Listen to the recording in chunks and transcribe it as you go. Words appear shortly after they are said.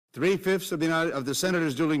3/5 of the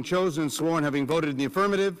senators duly chosen and sworn having voted in the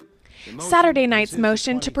affirmative. Saturday night's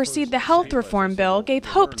motion to proceed the health reform bill gave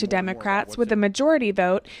hope to Democrats with a majority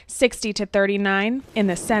vote, 60-39, in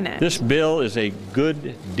the Senate. This bill is a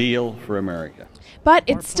good deal for America. But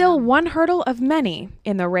it's still one hurdle of many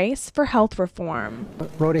in the race for health reform. The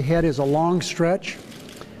road ahead is a long stretch,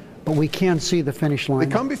 but we can see the finish line.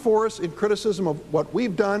 They come before us in criticism of what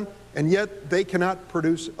we've done, and yet they cannot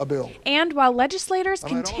produce a bill. And while legislators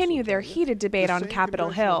continue their heated debate on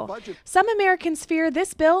Capitol Hill, some Americans fear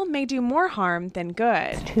this bill may do more harm than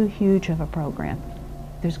good. It's too huge of a program.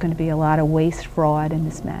 There's going to be a lot of waste, fraud, and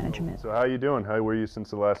mismanagement. So how are you doing? How were you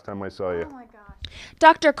since the last time I saw you? Oh my gosh.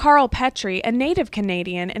 Dr. Carl Petrie, a native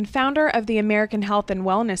Canadian and founder of the American Health and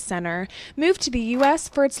Wellness Center, moved to the U.S.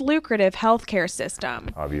 for its lucrative health care system.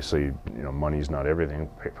 Obviously, money's not everything.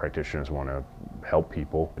 Practitioners want to help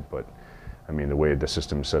people, but I mean, the way the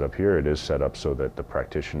system's set up here, it is set up so that the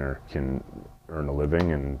practitioner can earn a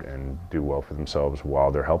living and do well for themselves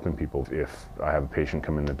while they're helping people. If I have a patient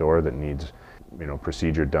come in the door that needs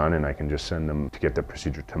procedure done and I can just send them to get the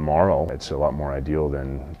procedure tomorrow, it's a lot more ideal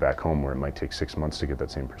than back home where it might take 6 months to get that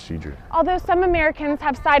same procedure. Although some Americans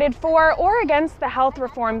have sided for or against the health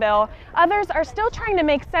reform bill, others are still trying to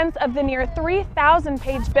make sense of the near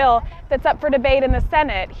 3,000-page bill that's up for debate in the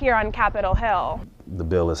Senate here on Capitol Hill. The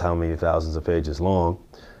bill is how many thousands of pages long.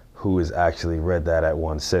 Who has actually read that at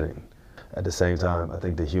one sitting? At the same time, I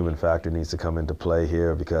think the human factor needs to come into play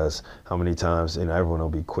here, because how many times, everyone will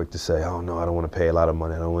be quick to say, oh no, I don't want to pay a lot of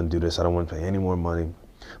money, I don't want to do this, I don't want to pay any more money.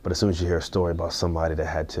 But as soon as you hear a story about somebody that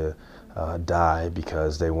had to die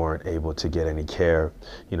because they weren't able to get any care,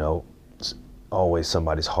 always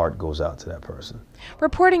somebody's heart goes out to that person.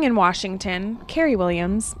 Reporting in Washington, Carrie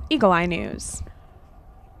Williams, Eagle Eye News.